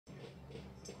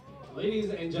Ladies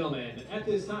and gentlemen, at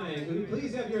this time, could we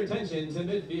please have your attention to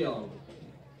midfield?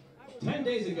 10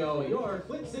 days ago, your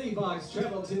Flint City Bucks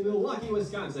traveled to Milwaukee,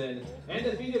 Wisconsin, and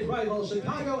defeated rival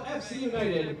Chicago FC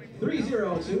United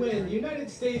 3-0 to win the United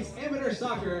States Amateur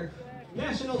Soccer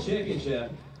National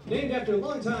Championship, named after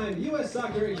longtime U.S.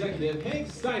 soccer executive Hank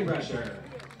Steinbrecher.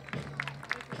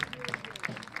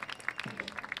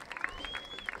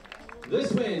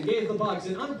 This win gave the Bucks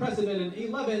an unprecedented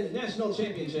 11 national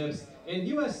championships in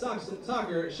U.S.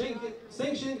 soccer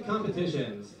sanctioned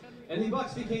competitions, and the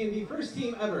Bucks became the first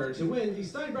team ever to win the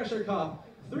Steinbrecher Cup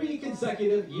 3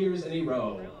 consecutive years in a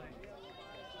row.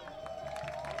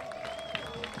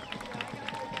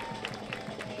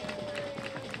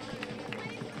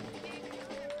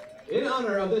 In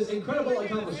honor of this incredible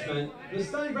accomplishment, the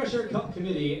Steinbrecher Cup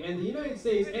Committee and the United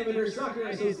States Amateur Soccer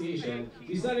Association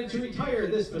decided to retire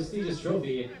this prestigious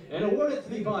trophy and award it to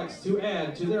the Bucks to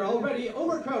add to their already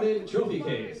overcrowded trophy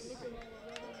case.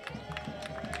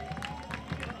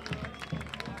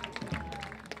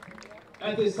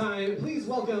 At this time, please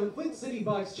welcome Flint City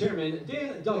Bucks Chairman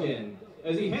Dan Duggan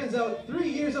as he hands out 3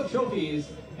 years of trophies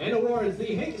and awards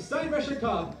the Hank Steinbrecher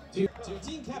Cup to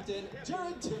Team Captain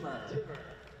Jared Timmer.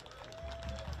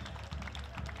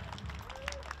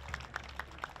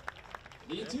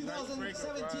 The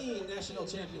 2017 National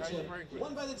Championship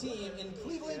won by the team in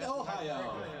Cleveland,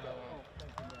 Ohio.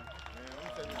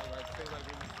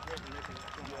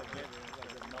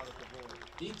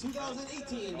 The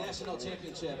 2018 National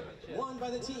Championship won by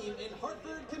the team in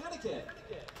Hartford, Connecticut.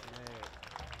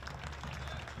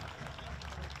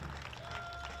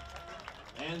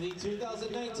 And the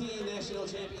 2019 National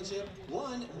Championship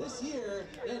won this year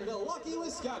in Milwaukee,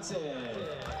 Wisconsin.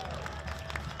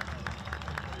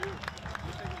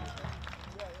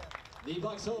 The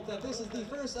Bucks hope that this is the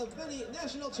first of many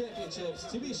national championships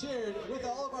to be shared with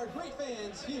all of our great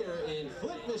fans here in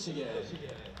Flint, Michigan.